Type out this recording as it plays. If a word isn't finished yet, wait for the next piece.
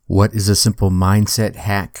What is a simple mindset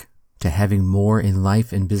hack to having more in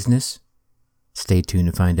life and business? Stay tuned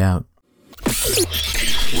to find out.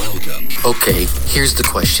 Welcome. Okay, here's the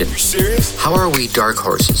question. You serious? How are we dark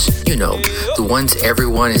horses? You know, the ones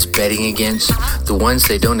everyone is betting against, the ones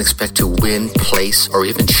they don't expect to win, place, or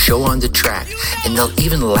even show on the track, and they'll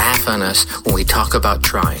even laugh on us when we talk about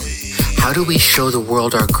trying. How do we show the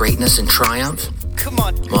world our greatness and triumph? Come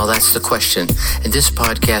on. Well, that's the question, and this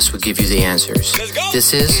podcast will give you the answers. Let's go.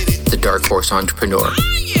 This is The Dark Horse Entrepreneur.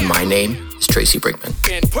 My name is Tracy Brinkman.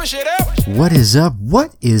 And push it up. What is up?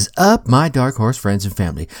 What is up, my Dark Horse friends and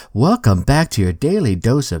family? Welcome back to your daily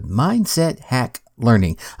dose of mindset hack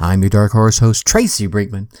learning. I'm your Dark Horse host, Tracy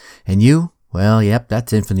Brinkman. And you? Well, yep,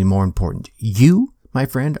 that's infinitely more important. You, my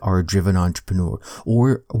friend, are a driven entrepreneur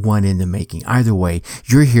or one in the making. Either way,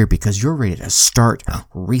 you're here because you're ready to start,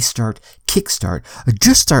 restart, kickstart, or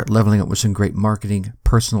just start leveling up with some great marketing,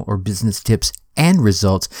 personal or business tips and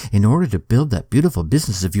results in order to build that beautiful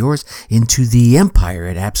business of yours into the empire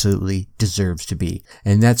it absolutely deserves to be.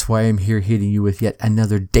 And that's why I'm here hitting you with yet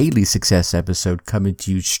another daily success episode coming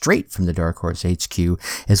to you straight from the Dark Horse HQ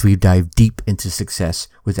as we dive deep into success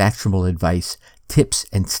with actionable advice, tips,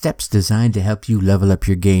 and steps designed to help you level up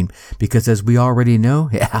your game. Because as we already know,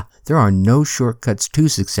 there are no shortcuts to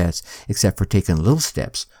success except for taking little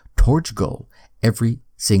steps towards goal every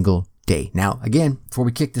single day. Now, again, before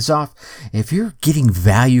we kick this off, if you're getting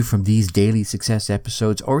value from these daily success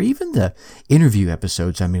episodes or even the interview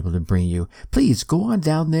episodes I'm able to bring you, please go on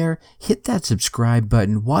down there, hit that subscribe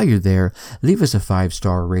button. While you're there, leave us a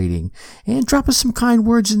 5-star rating and drop us some kind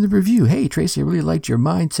words in the review. Hey, Tracy, I really liked your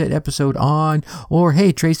mindset episode on, or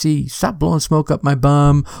hey, Tracy, stop blowing smoke up my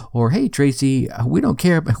bum, or hey, Tracy, we don't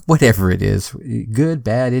care, whatever it is, good,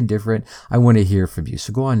 bad, indifferent. I want to hear from you.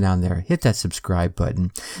 So go on down there, hit that subscribe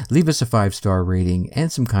button, leave us a 5-star rating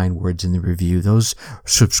and some kind words in the review. Those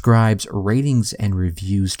subscribes, ratings, and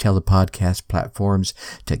reviews tell the podcast platforms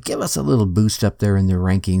to give us a little boost up there in the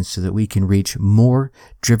rankings so that we can reach more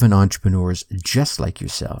driven entrepreneurs just like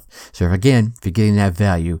yourself. So again, if you're getting that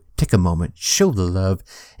value, take a moment, show the love,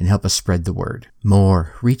 and help us spread the word.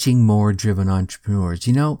 More, reaching more driven entrepreneurs.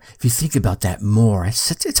 You know, if you think about that more, it's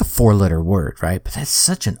a 4-letter word, right? But that's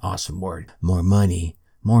such an awesome word. More money,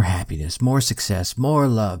 more happiness, more success, more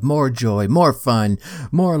love, more joy, more fun,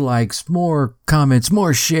 more likes, more comments,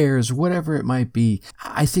 more shares, whatever it might be.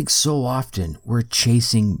 I think so often we're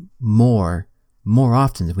chasing more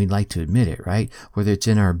often than we'd like to admit it, right? Whether it's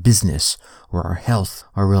in our business or our health,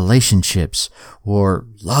 our relationships, or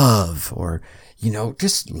love, or, you know,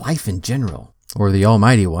 just life in general, or the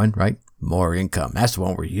almighty one, right? More income. That's the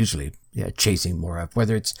one we're usually chasing more of,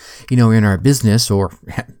 whether it's, you know, in our business or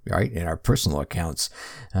right in our personal accounts.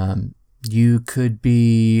 You could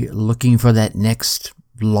be looking for that next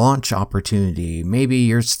launch opportunity. Maybe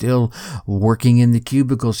you're still working in the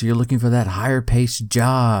cubicle, so you're looking for that higher paced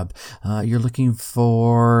job. You're looking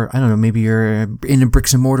for, I don't know, maybe you're in a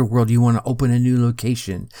bricks and mortar world. You want to open a new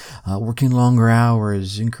location, working longer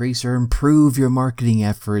hours, increase or improve your marketing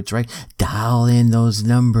efforts, right? Dial in those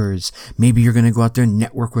numbers. Maybe you're going to go out there and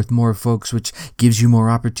network with more folks, which gives you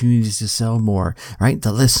more opportunities to sell more, right?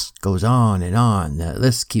 The list goes on and on. The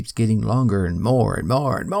list keeps getting longer and more and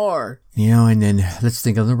more and more. You know, and then let's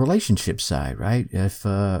think of the relationship side, right? If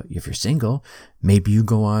you're single, maybe you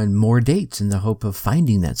go on more dates in the hope of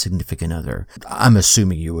finding that significant other. I'm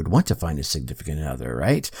assuming you would want to find a significant other,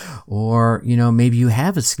 right? Or, you know, maybe you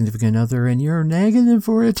have a significant other and you're nagging them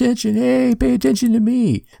for attention. Hey, pay attention to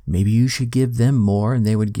me. Maybe you should give them more and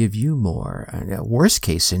they would give you more. Worst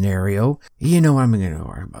case scenario, you know what I'm going to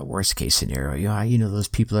worry about? Worst case scenario, you know those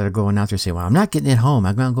people that are going out there saying, well, I'm not getting it home.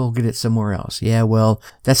 I'm going to go get it somewhere else. Yeah, well,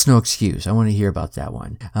 that's no excuse. I want to hear about that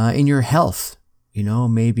one. In your health, you know,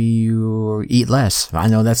 maybe you eat less. I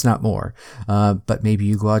know that's not more. But maybe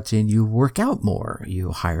you go out and you work out more.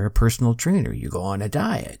 You hire a personal trainer. You go on a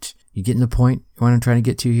diet. You getting the point? What I'm trying to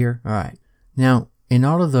get to here? All right. Now, in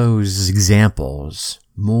all of those examples,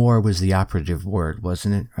 more was the operative word,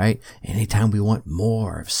 wasn't it? Right? Anytime we want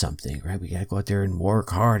more of something, right? We got to go out there and work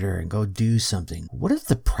harder and go do something. What if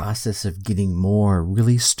the process of getting more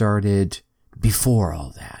really started before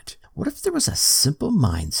all that? What if there was a simple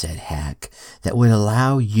mindset hack that would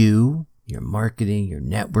allow you, your marketing, your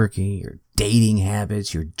networking, your dating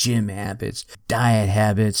habits, your gym habits, diet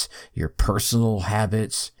habits, your personal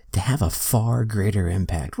habits to have a far greater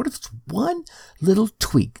impact? What if it's one little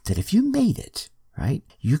tweak that if you made it, right,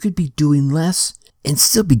 you could be doing less and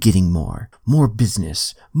still be getting more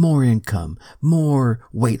business, more income, more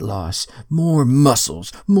weight loss, more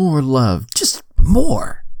muscles, more love, just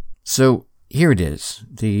more. So here it is,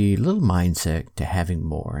 the little mindset to having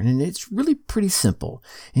more. And it's really pretty simple.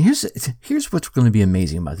 And here's what's going to be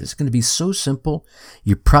amazing about this. It's going to be so simple,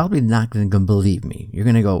 you're probably not going to believe me. You're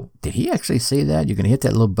going to go, did he actually say that? You're going to hit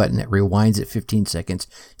that little button that rewinds at 15 seconds.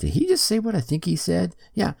 Did he just say what I think he said?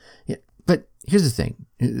 Yeah. But here's the thing,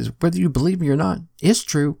 whether you believe me or not, it's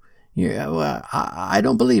true. Yeah, well, I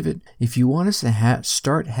don't believe it. If you want us to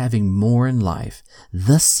start having more in life,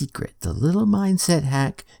 the secret, the little mindset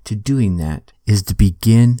hack to doing that is to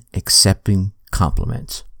begin accepting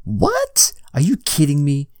compliments. What? Are you kidding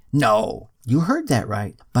me? No, you heard that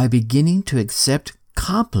right. By beginning to accept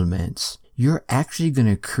compliments, you're actually going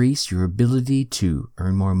to increase your ability to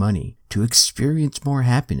earn more money, to experience more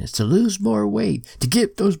happiness, to lose more weight, to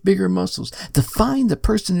get those bigger muscles, to find the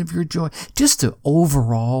person of your joy, just to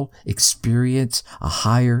overall experience a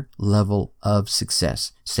higher level of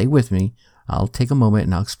success. Stay with me. I'll take a moment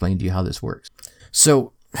and I'll explain to you how this works.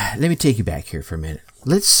 So let me take you back here for a minute.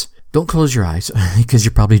 Don't close your eyes because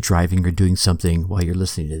you're probably driving or doing something while you're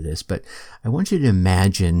listening to this, but I want you to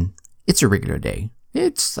imagine it's a regular day.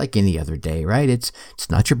 It's like any other day, right? It's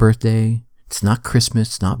not your birthday. It's not Christmas.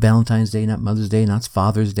 It's not Valentine's Day, not Mother's Day, not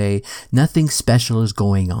Father's Day. Nothing special is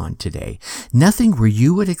going on today. Nothing where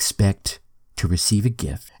you would expect to receive a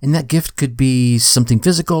gift. And that gift could be something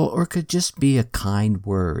physical or it could just be a kind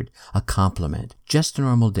word, a compliment, just a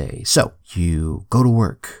normal day. So you go to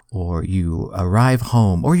work or you arrive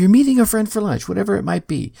home or you're meeting a friend for lunch, whatever it might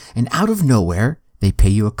be. And out of nowhere, they pay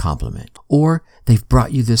you a compliment, or they've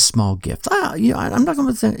brought you this small gift. I'm not going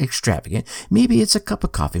to say extravagant. Maybe it's a cup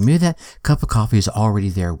of coffee. Maybe that cup of coffee is already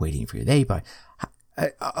there waiting for you. They buy.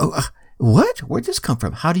 What? Where'd this come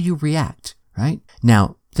from? How do you react? Right?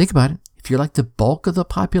 Now, think about it. If you're like the bulk of the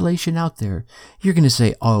population out there, you're going to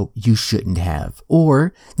say, oh, you shouldn't have.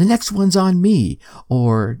 Or the next one's on me.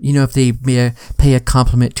 Or, if they pay a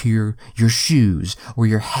compliment to your shoes or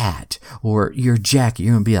your hat or your jacket,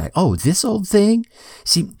 you're going to be like, oh, this old thing?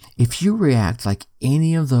 See, if you react like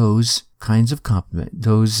any of those kinds of compliment,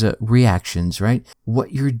 those reactions, right?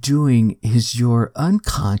 What you're doing is you're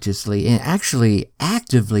unconsciously and actually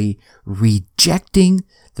actively rejecting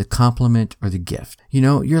the compliment or the gift.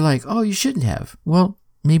 You're like, oh, you shouldn't have. Well,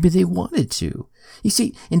 maybe they wanted to. You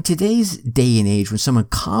see, in today's day and age, when someone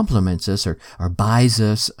compliments us or buys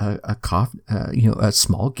us a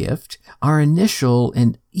small gift, our initial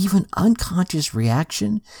and even unconscious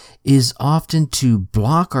reaction is often to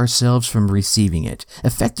block ourselves from receiving it,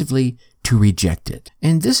 effectively to reject it.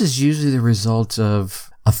 And this is usually the result of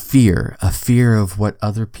a fear of what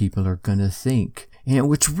other people are going to think, and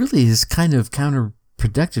which really is kind of counterproductive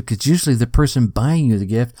because usually the person buying you the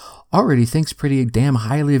gift already thinks pretty damn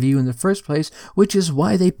highly of you in the first place, which is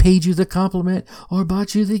why they paid you the compliment or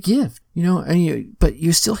bought you the gift. But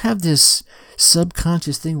you still have this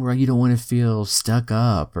subconscious thing where you don't want to feel stuck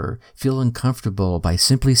up or feel uncomfortable by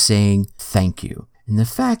simply saying thank you. And the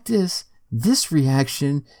fact is, this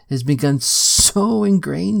reaction has become so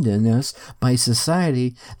ingrained in us by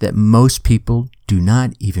society that most people do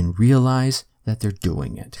not even realize that they're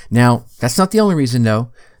doing it. Now, that's not the only reason,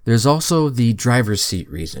 though. There's also the driver's seat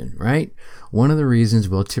reason, right? One of the reasons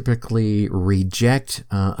we'll typically reject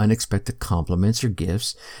unexpected compliments or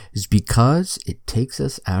gifts is because it takes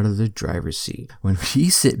us out of the driver's seat. When we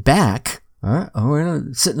sit back, or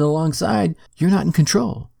we're sitting alongside, you're not in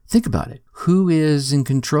control. Think about it. Who is in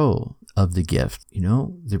control of the gift?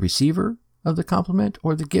 The receiver of the compliment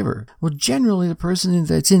or the giver? Well, generally, the person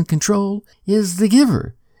that's in control is the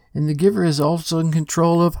giver. And the giver is also in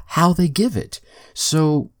control of how they give it.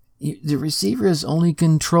 So the receiver is only in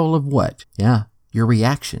control of what? Yeah, your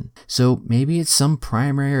reaction. So maybe it's some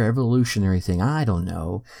primary or evolutionary thing. I don't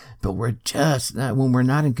know. But when we're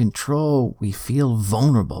not in control, we feel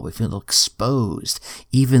vulnerable. We feel exposed,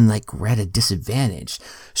 even like we're at a disadvantage.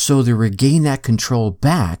 So to regain that control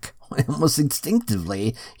back, almost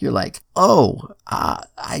instinctively, you're like,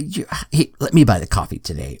 hey, let me buy the coffee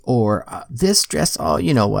today. Or this dress,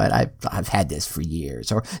 you know what? I've had this for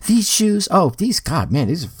years. Or these shoes, these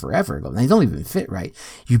are forever ago. They don't even fit right.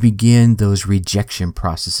 You begin those rejection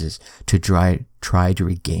processes to try to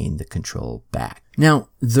regain the control back. Now,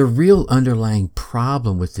 the real underlying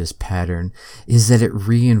problem with this pattern is that it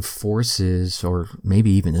reinforces or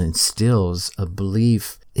maybe even instills a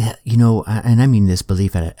belief, and I mean this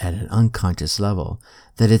belief at an unconscious level,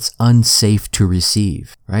 that it's unsafe to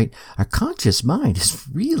receive, right? Our unconscious mind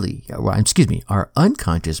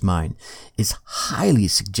is highly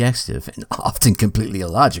suggestive and often completely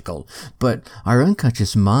illogical, but our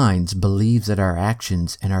unconscious minds believe that our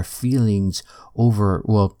actions and our feelings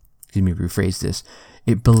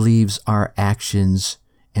it believes our actions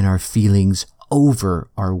and our feelings over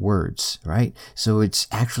our words, right? So it's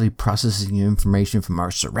actually processing information from our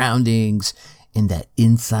surroundings and that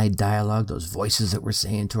inside dialogue, those voices that we're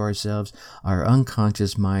saying to ourselves. Our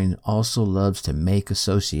unconscious mind also loves to make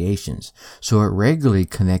associations. So it regularly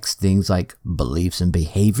connects things like beliefs and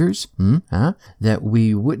behaviors that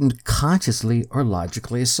we wouldn't consciously or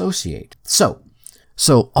logically associate. So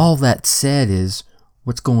all that said is,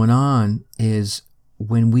 what's going on is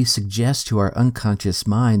when we suggest to our unconscious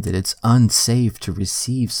mind that it's unsafe to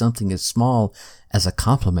receive something as small as a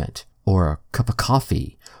compliment or a cup of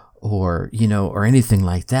coffee or anything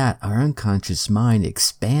like that, our unconscious mind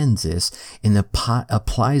expands this and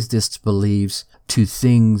applies this beliefs to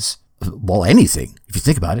things, well, anything, if you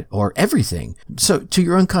think about it, or everything. So to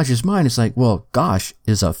your unconscious mind, it's like, well, gosh,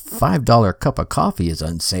 is a $5 cup of coffee is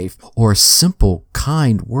unsafe, or a simple,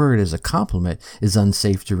 kind word as a compliment is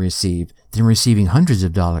unsafe to receive, than receiving hundreds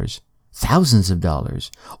of dollars, thousands of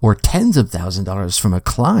dollars, or tens of thousands of dollars from a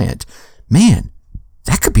client. Man,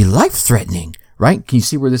 that could be life-threatening. Right? Can you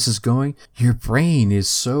see where this is going? Your brain is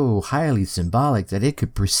so highly symbolic that it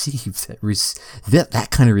could perceive that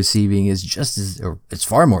kind of receiving is just as, or it's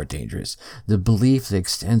far more dangerous. The belief that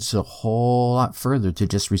extends a whole lot further to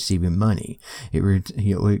just receiving money.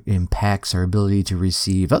 It impacts our ability to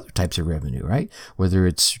receive other types of revenue, right? Whether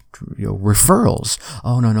it's referrals.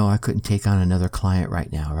 Oh, no, I couldn't take on another client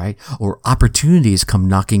right now, right? Or opportunities come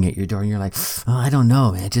knocking at your door and you're like, oh, I don't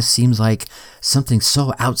know, man. It just seems like something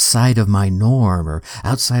so outside of my norm or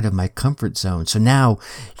outside of my comfort zone. So now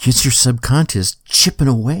it's your subconscious chipping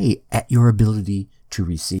away at your ability to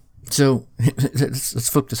receive. So let's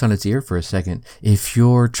flip this on its ear for a second. If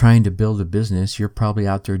you're trying to build a business, you're probably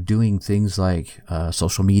out there doing things like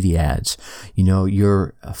social media ads.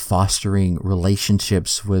 You're fostering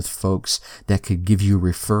relationships with folks that could give you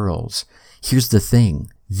referrals. Here's the thing.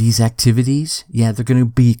 These activities, they're going to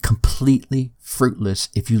be completely fruitless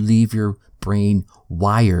if you leave your brain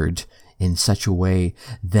wired in such a way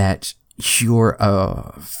that you're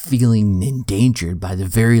feeling endangered by the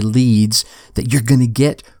very leads that you're going to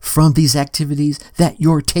get from these activities that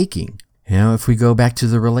you're taking. If we go back to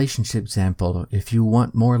the relationship example, if you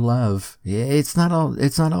want more love, it's not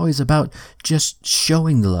always about just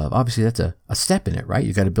showing the love. Obviously, that's a step in it, right?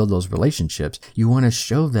 You got to build those relationships. You want to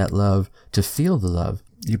show that love to feel the love.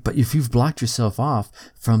 But if you've blocked yourself off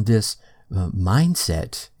from this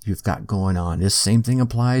mindset you've got going on, this same thing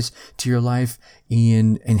applies to your life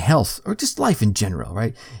in health or just life in general,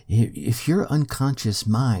 right? If your unconscious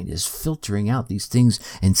mind is filtering out these things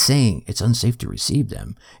and saying it's unsafe to receive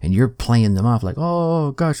them, and you're playing them off like,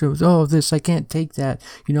 oh gosh, this, I can't take that,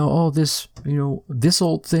 this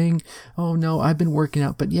old thing, oh no, I've been working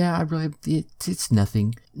out, but it's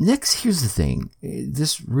nothing. Next, here's the thing,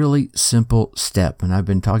 this really simple step, and I've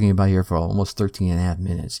been talking about here for almost 13 and a half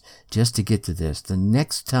minutes just to get to this. The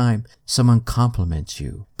next time someone compliments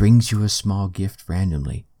you, brings you a small gift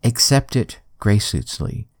randomly, accept it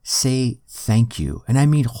graciously. Say thank you. And I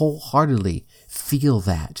mean wholeheartedly feel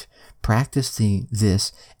that. Practicing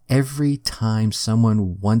this every time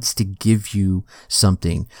someone wants to give you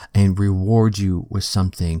something and reward you with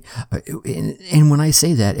something. And when I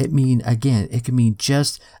say that, it can mean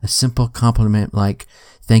just a simple compliment like,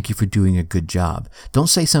 thank you for doing a good job. Don't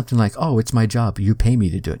say something like, oh, it's my job, you pay me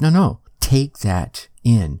to do it. No. Take that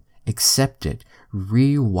in. Accept it.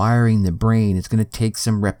 Rewiring the brain is going to take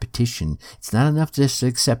some repetition. It's not enough just to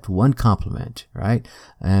accept one compliment, right?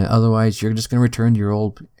 Otherwise, you're just going to return to your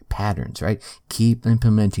old patterns, right? Keep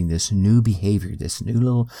implementing this new behavior, this new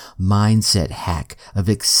little mindset hack of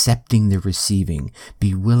accepting the receiving.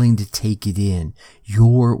 Be willing to take it in.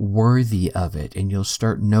 You're worthy of it, and you'll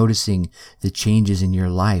start noticing the changes in your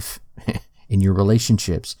life, in your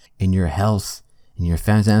relationships, in your health, in your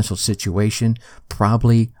financial situation,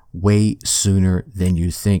 probably way sooner than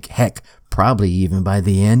you think. Heck, probably even by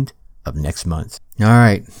the end of next month. All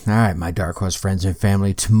right, my Dark Horse friends and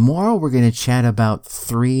family. Tomorrow we're going to chat about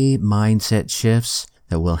 3 mindset shifts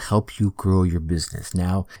that will help you grow your business.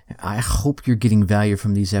 Now, I hope you're getting value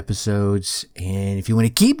from these episodes. And if you want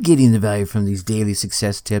to keep getting the value from these daily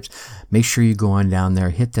success tips, make sure you go on down there,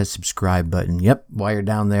 hit that subscribe button. Yep, while you're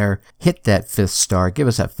down there, hit that 5th star, give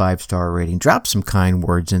us that 5-star rating, drop some kind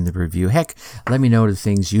words in the review. Heck, let me know the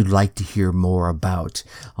things you'd like to hear more about.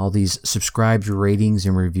 All these subscribed ratings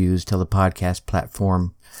and reviews tell the podcast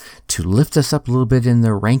platform to lift us up a little bit in the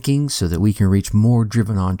rankings so that we can reach more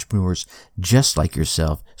driven entrepreneurs just like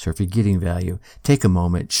yourself. So if you're getting value, take a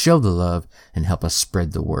moment, show the love, and help us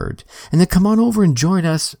spread the word. And then come on over and join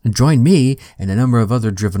me and a number of other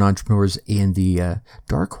driven entrepreneurs in the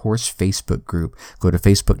Dark Horse Facebook group. Go to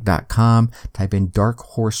facebook.com, type in Dark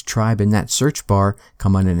Horse Tribe in that search bar,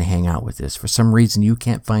 come on in and hang out with us. For some reason you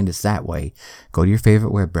can't find us that way, go to your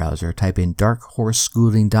favorite web browser, type in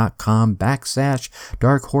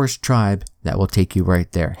darkhorseschooling.com/Dark Horse Tribe. That will take you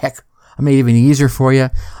right there. Heck, I made it even easier for you.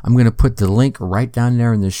 I'm going to put the link right down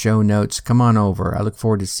there in the show notes. Come on over. I look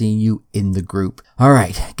forward to seeing you in the group. All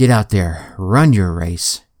right, get out there, run your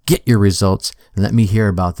race, get your results, and let me hear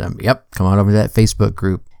about them. Yep, come on over to that Facebook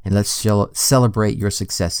group, and let's celebrate your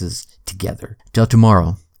successes together. Till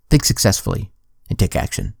tomorrow, think successfully and take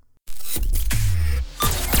action.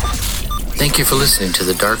 Thank you for listening to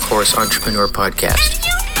the Dark Horse Entrepreneur Podcast. And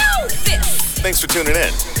you know this! Thanks for tuning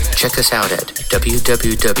in. Check us out at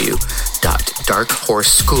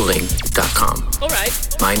www.darkhorseschooling.com. All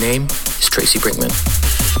right. My name is Tracy Brinkman.